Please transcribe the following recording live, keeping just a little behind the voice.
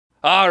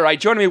All right,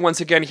 joining me once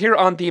again here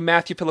on the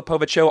Matthew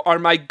Filipowicz Show are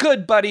my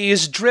good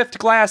buddies,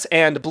 Driftglass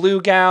and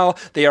Blue Gal.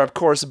 They are, of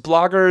course,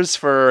 bloggers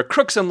for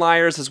Crooks and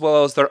Liars, as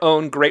well as their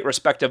own great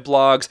respective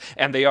blogs,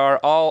 and they are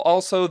all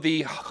also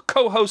the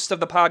co-hosts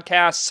of the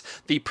podcasts,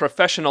 The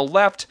Professional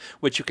Left,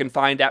 which you can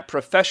find at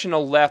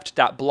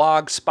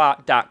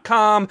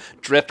professionalleft.blogspot.com.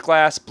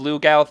 Driftglass, Blue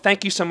Gal,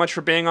 thank you so much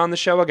for being on the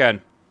show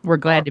again. We're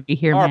glad to be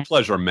here, Our Matt.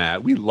 pleasure,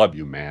 Matt. We love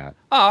you, Matt.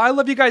 Oh, I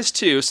love you guys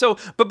too. So,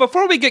 but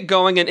before we get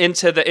going and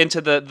into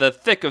the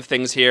thick of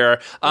things here,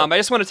 I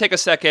just want to take a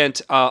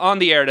second on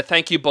the air to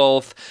thank you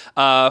both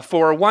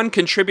for one,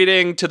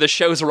 contributing to the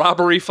show's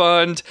robbery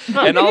fund,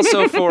 and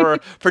also for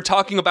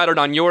talking about it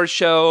on your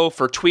show,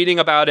 for tweeting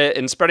about it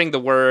and spreading the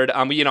word.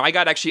 I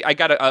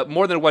got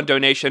more than one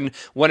donation.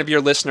 One of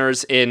your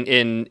listeners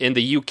in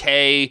the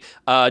UK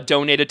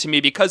donated to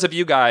me because of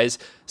you guys.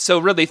 So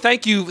really,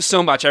 thank you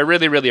so much. I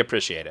really, really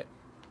appreciate it.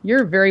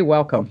 You're very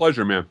welcome. Our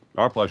pleasure, man.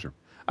 Our pleasure.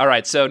 All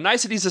right, so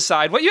niceties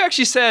aside, what you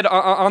actually said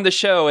on the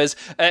show is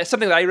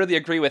something that I really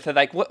agree with.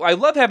 Like, I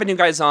love having you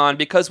guys on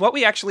because what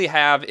we actually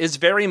have is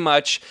very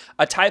much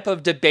a type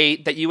of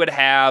debate that you would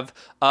have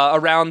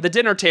around the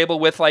dinner table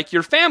with like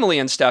your family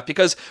and stuff.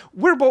 Because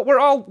we're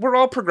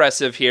all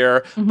progressive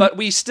here, but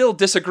we still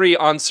disagree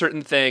on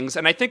certain things,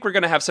 and I think we're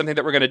going to have something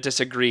that we're going to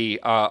disagree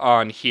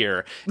on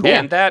here,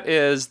 and that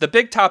is the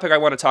big topic I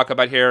want to talk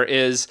about here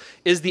is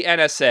the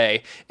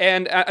NSA.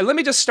 And let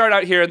me just start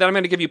out here, and then I'm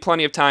going to give you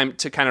plenty of time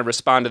to kind of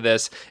respond to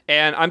this.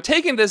 And I'm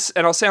taking this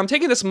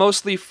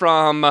mostly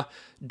from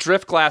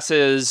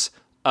Driftglass's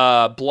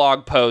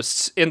blog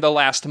posts in the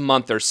last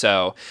month or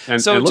so.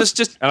 And I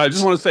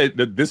just want to say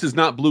that this is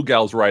not Blue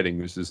Gal's writing.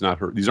 This is not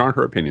her. These aren't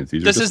her opinions.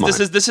 These are just mine.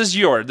 This is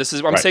yours.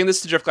 I'm saying this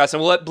to Driftglass,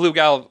 and we'll let Blue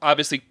Gal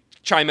obviously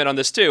chime in on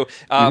this too.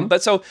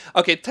 But so,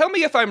 okay, tell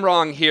me if I'm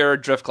wrong here,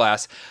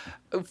 Driftglass.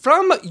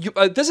 From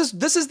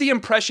this is the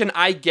impression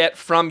I get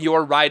from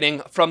your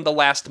writing from the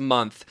last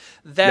month.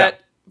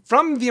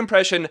 From the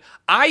impression,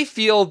 I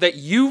feel that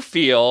you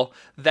feel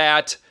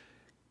that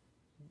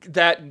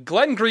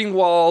Glenn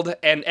Greenwald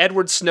and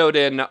Edward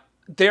Snowden,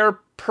 their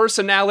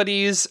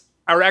personalities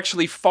are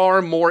actually far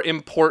more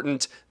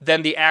important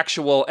than the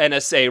actual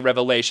NSA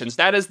revelations.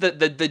 That is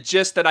the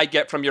gist that I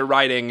get from your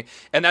writing,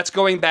 and that's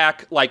going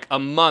back like a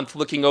month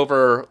looking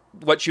over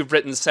what you've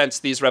written since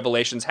these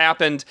revelations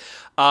happened.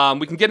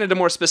 We can get into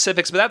more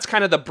specifics, but that's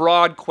kind of the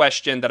broad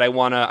question that I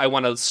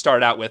wanna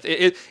start out with.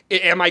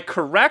 Am I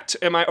correct?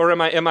 Am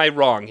I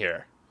wrong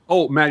here?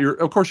 Oh, Matt,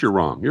 of course you're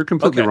wrong. You're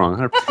completely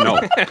wrong. No.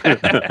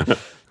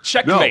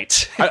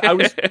 Checkmate. No,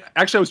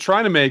 I was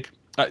trying to make.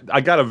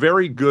 I got a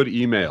very good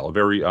email.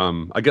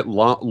 I get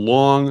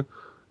long,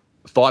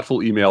 thoughtful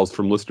emails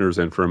from listeners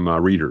and from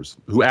readers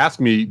who ask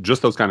me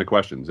just those kind of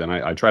questions, and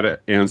I try to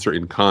answer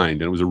in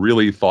kind. And it was a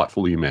really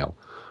thoughtful email.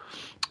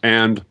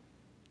 And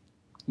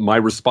my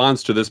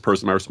response to this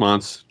person, my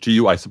response to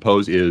you, I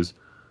suppose, is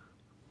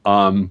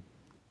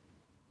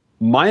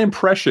my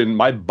impression,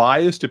 my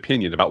biased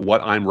opinion about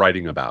what I'm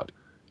writing about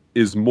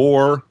is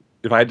more.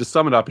 If I had to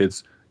sum it up,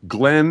 it's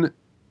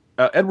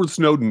Edward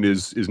Snowden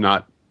is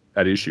not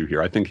at issue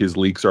here. I think his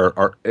leaks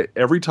are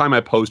every time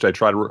I post, I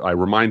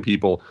remind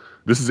people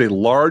this is a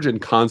large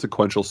and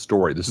consequential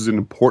story. This is an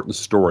important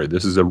story.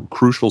 This is a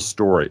crucial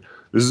story.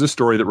 This is a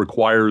story that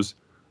requires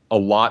a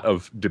lot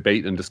of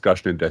debate and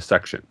discussion and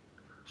dissection.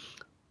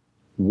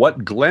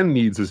 What Glenn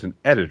needs is an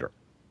editor,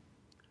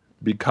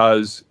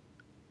 because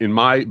in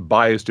my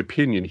biased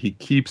opinion, he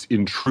keeps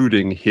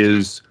intruding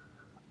his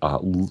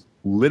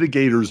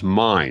litigator's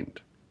mind,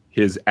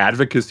 his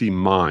advocacy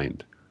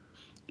mind,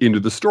 into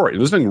the story.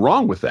 And there's nothing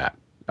wrong with that.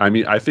 I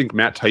mean, I think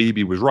Matt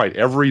Taibbi was right.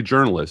 Every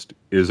journalist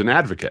is an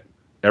advocate.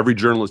 Every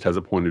journalist has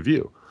a point of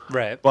view.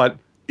 Right. But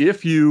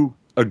if you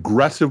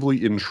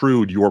aggressively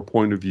intrude your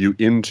point of view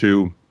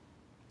into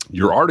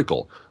your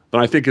article,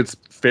 then I think it's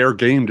fair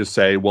game to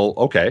say, well,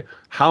 okay,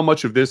 how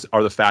much of this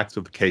are the facts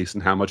of the case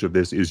and how much of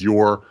this is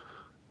your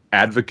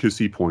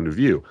advocacy point of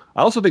view?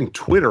 I also think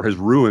Twitter has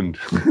ruined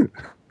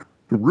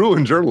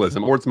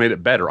journalism, or it's made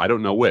it better. I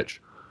don't know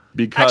which.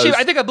 Because actually,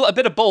 I think a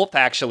bit of both,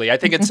 actually. I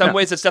think in some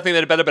ways it's definitely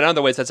made it better, but in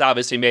other ways it's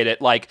obviously made it,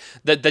 like,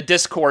 the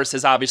discourse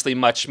is obviously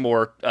much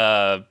more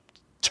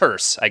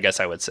terse, I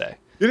guess I would say.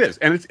 It is,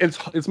 and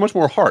it's much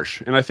more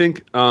harsh. And I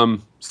think I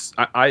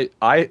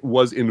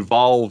was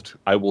involved,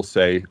 I will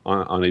say,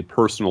 on a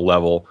personal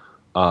level,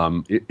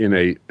 in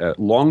a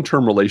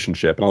long-term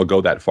relationship, and I'll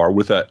go that far,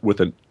 with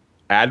an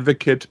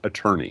advocate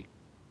attorney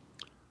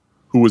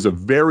who was a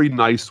very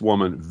nice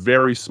woman,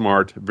 very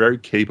smart, very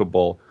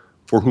capable,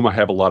 for whom I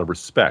have a lot of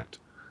respect.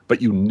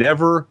 But you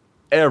never,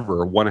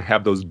 ever want to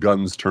have those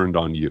guns turned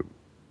on you.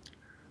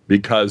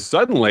 Because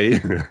suddenly,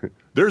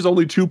 there's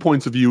only 2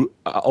 points of view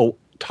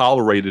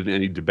tolerated in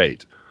any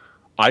debate.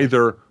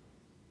 Either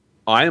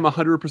I am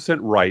 100%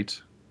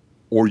 right,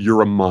 or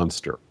you're a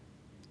monster.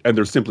 And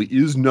there simply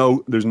is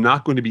there's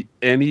not going to be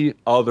any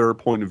other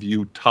point of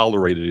view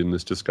tolerated in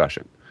this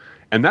discussion.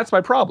 And that's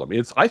my problem.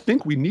 I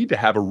think we need to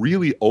have a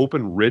really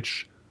open,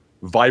 rich,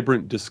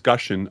 vibrant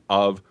discussion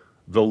of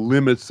the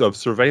limits of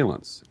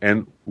surveillance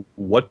and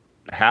what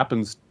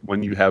happens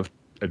when you have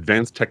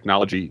advanced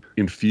technology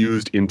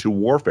infused into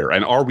warfare?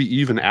 And are we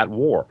even at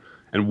war?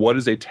 And what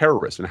is a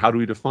terrorist? And how do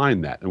we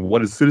define that? And what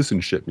does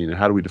citizenship mean? And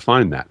how do we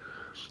define that?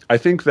 I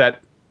think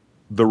that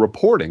the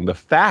reporting, the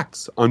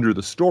facts under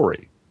the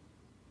story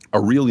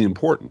are really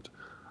important.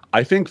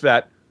 I think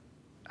that,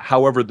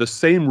 however, the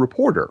same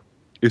reporter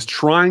is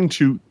trying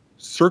to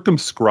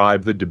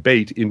circumscribe the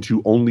debate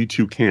into only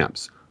two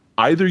camps.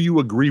 Either you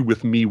agree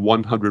with me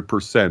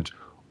 100%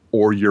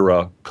 or you're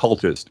a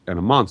cultist and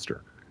a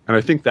monster. And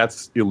I think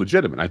that's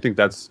illegitimate. I think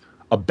that's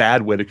a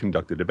bad way to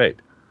conduct a debate.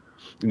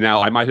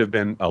 Now, I might have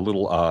been a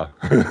little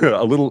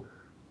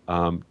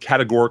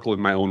categorical in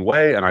my own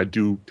way, and I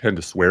do tend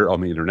to swear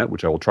on the internet,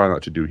 which I will try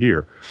not to do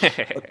here.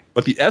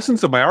 But the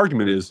essence of my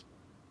argument is,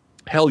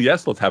 hell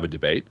yes, let's have a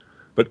debate,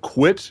 but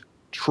quit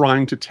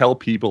trying to tell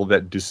people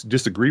that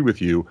disagree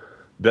with you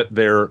that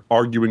they're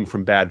arguing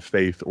from bad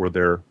faith or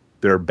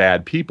they're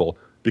bad people,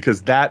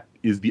 because that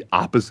is the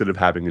opposite of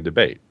having a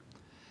debate.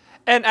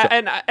 And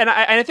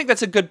I think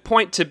that's a good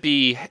point to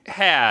be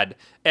had,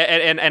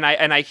 and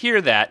I hear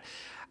that.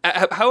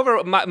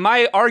 However,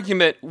 my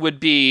argument would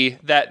be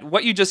that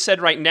what you just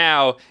said right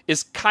now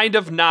is kind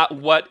of not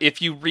what,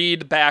 if you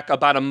read back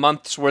about a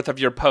month's worth of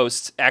your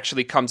posts,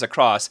 actually comes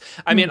across.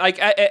 I mean,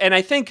 and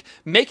I think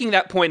making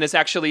that point is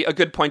actually a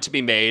good point to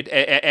be made,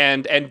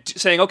 and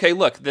saying, okay,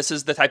 look, this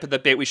is the type of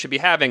debate we should be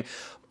having.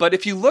 But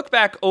if you look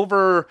back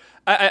over,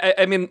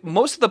 I mean,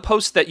 most of the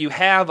posts that you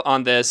have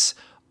on this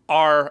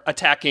are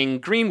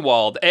attacking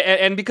Greenwald.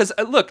 And because,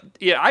 look,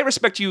 I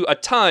respect you a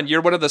ton.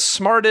 You're one of the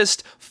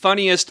smartest,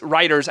 funniest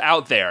writers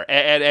out there.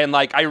 And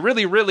like, I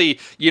really,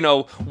 really,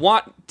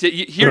 want to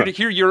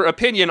hear your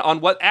opinion on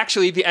what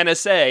actually the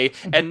NSA,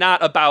 and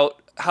not about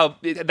how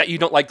that you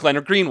don't like Glenn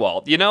or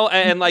Greenwald,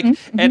 and like,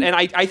 and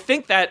I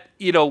think that,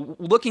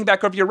 looking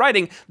back over your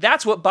writing,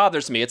 that's what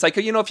bothers me. It's like,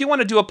 if you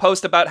want to do a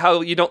post about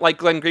how you don't like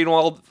Glenn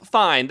Greenwald,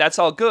 fine, that's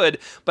all good.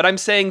 But I'm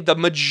saying the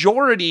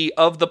majority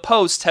of the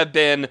posts have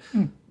been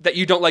that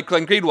you don't like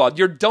Glenn Greenwald.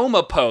 Your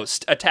Doma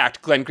post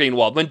attacked Glenn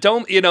Greenwald. When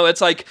Doma,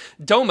 it's like,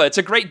 Doma, it's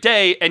a great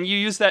day, and you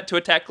use that to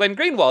attack Glenn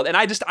Greenwald. And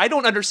I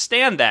don't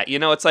understand that.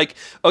 It's like,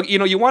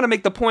 you want to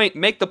make the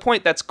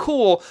point, that's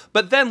cool,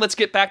 but then let's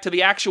get back to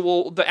the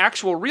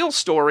actual real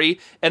story,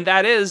 and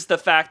that is the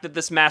fact that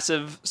this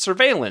massive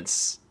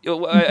surveillance. Do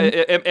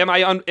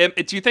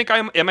you think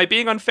am I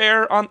being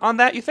unfair on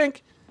that, you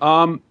think?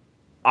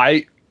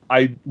 I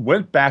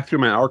went back through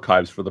my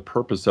archives for the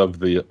purpose of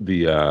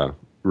the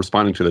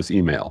responding to this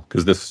email,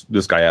 because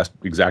this guy asked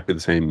exactly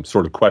the same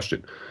sort of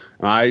question.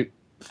 And I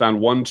found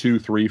 1, 2,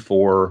 3,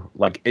 4,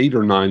 like 8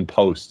 or 9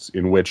 posts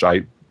in which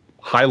I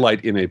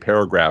highlight in a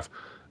paragraph,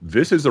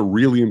 this is a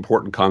really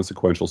important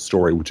consequential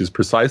story, which is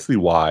precisely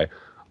why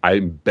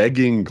I'm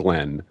begging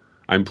Glenn,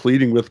 I'm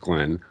pleading with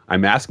Glenn,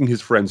 I'm asking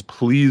his friends,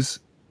 please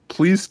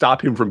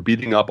stop him from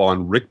beating up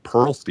on Rick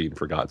Perlstein,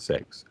 for God's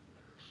sakes.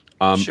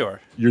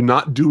 Sure. You're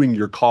not doing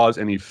your cause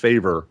any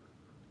favor.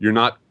 You're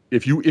not.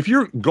 If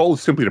your goal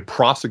is simply to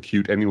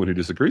prosecute anyone who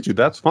disagrees with you,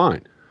 that's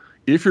fine.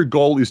 If your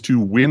goal is to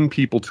win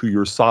people to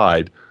your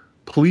side,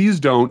 please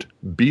don't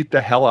beat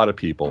the hell out of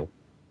people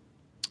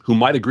who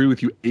might agree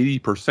with you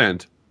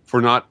 80%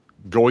 for not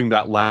going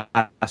that last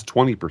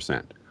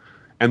 20%.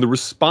 And the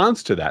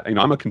response to that,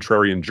 I'm a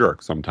contrarian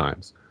jerk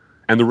sometimes,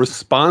 and the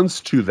response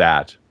to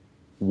that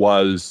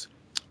was,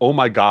 oh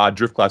my God,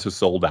 Driftglass is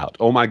sold out.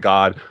 Oh my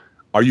God,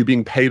 are you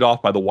being paid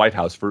off by the White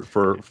House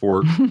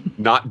for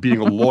not being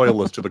a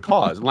loyalist to the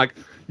cause? I'm like,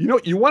 you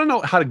want to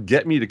know how to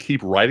get me to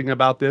keep writing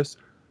about this?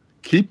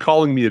 Keep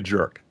calling me a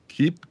jerk.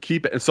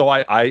 Keep. So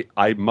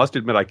I must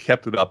admit I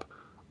kept it up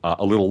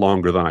a little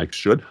longer than I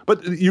should.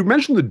 But you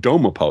mentioned the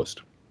Doma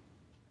post.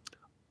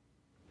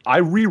 I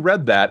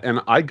reread that, and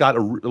I got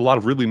a lot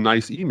of really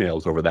nice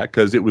emails over that,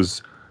 because it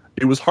was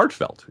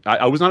heartfelt.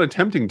 I was not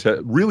attempting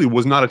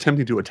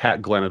to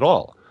attack Glenn at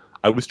all.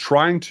 I was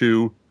trying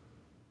to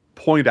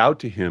point out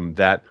to him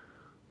that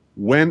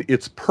when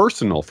it's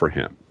personal for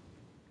him,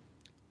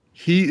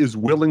 he is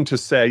willing to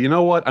say, you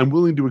know what, I'm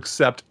willing to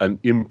accept an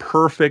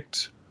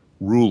imperfect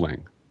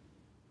ruling.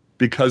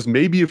 Because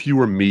maybe if you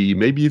were me,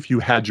 maybe if you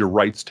had your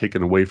rights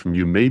taken away from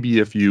you, maybe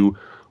if you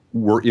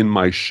were in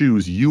my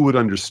shoes, you would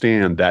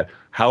understand that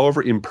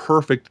however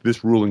imperfect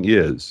this ruling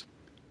is,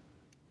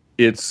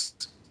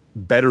 it's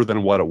better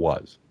than what it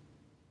was.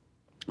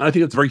 And I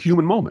think it's a very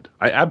human moment.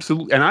 I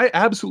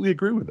absolutely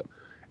agree with him.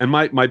 And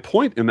my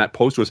point in that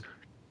post was,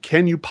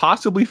 can you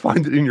possibly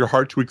find it in your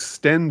heart to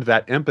extend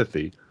that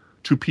empathy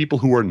to people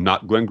who are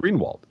not Glenn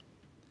Greenwald?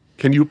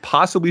 Can you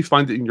possibly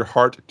find it in your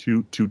heart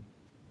to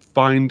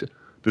find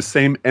the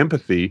same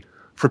empathy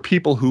for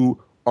people who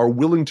are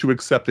willing to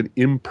accept an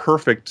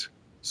imperfect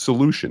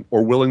solution,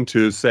 or willing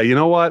to say, you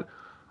know what,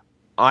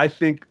 I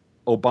think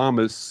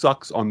Obama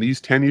sucks on these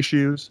 10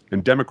 issues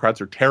and Democrats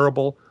are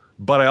terrible,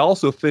 but I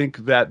also think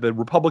that the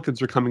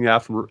Republicans are coming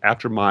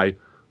after my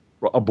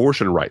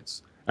abortion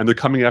rights, and they're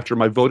coming after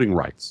my voting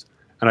rights.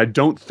 And I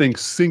don't think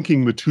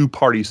sinking the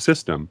two-party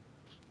system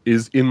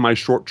is in my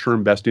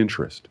short-term best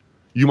interest.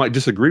 You might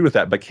disagree with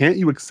that, but can't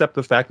you accept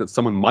the fact that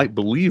someone might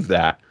believe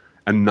that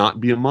and not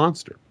be a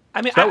monster?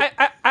 I mean,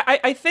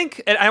 I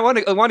think, and I want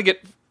to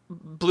get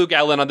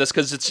Bluegal in on this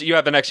because you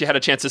haven't actually had a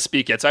chance to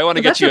speak yet. So I want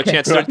to get you a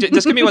chance to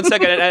just give me 1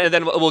 second, and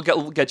then we'll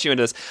get you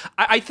into this.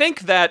 I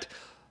think that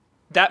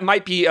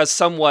might be a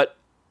somewhat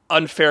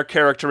unfair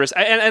characteristic.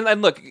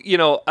 And look,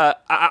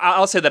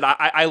 I'll say that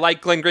I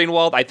like Glenn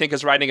Greenwald. I think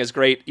his writing is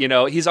great.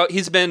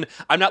 He's been,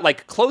 I'm not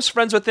like close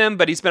friends with him,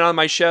 but he's been on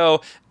my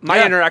show.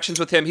 My interactions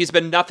with him, he's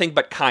been nothing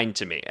but kind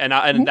to me, and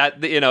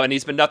and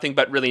he's been nothing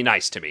but really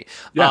nice to me.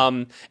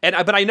 Yeah.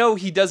 But I know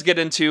he does get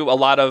into a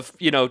lot of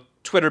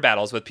Twitter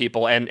battles with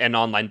people and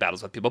online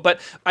battles with people.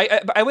 But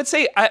I would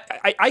say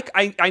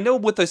I know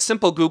with a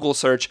simple Google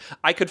search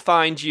I could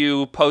find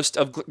you post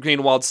of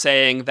Greenwald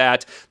saying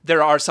that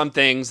there are some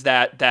things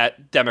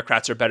that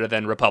Democrats are better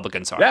than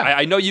Republicans are. Yeah.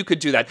 I know you could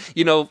do that.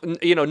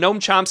 Noam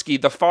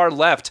Chomsky, the far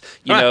left,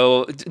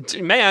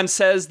 man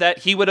says that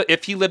he would,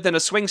 if he lived in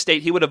a swing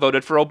state, he would have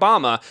voted for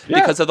Obama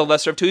because of the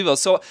lesser of two evils.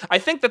 So I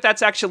think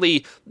that's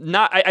actually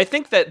not. I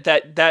think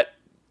that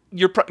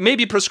you're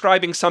maybe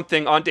prescribing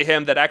something onto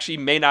him that actually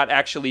may not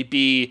actually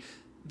be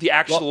the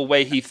actual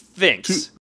way he thinks.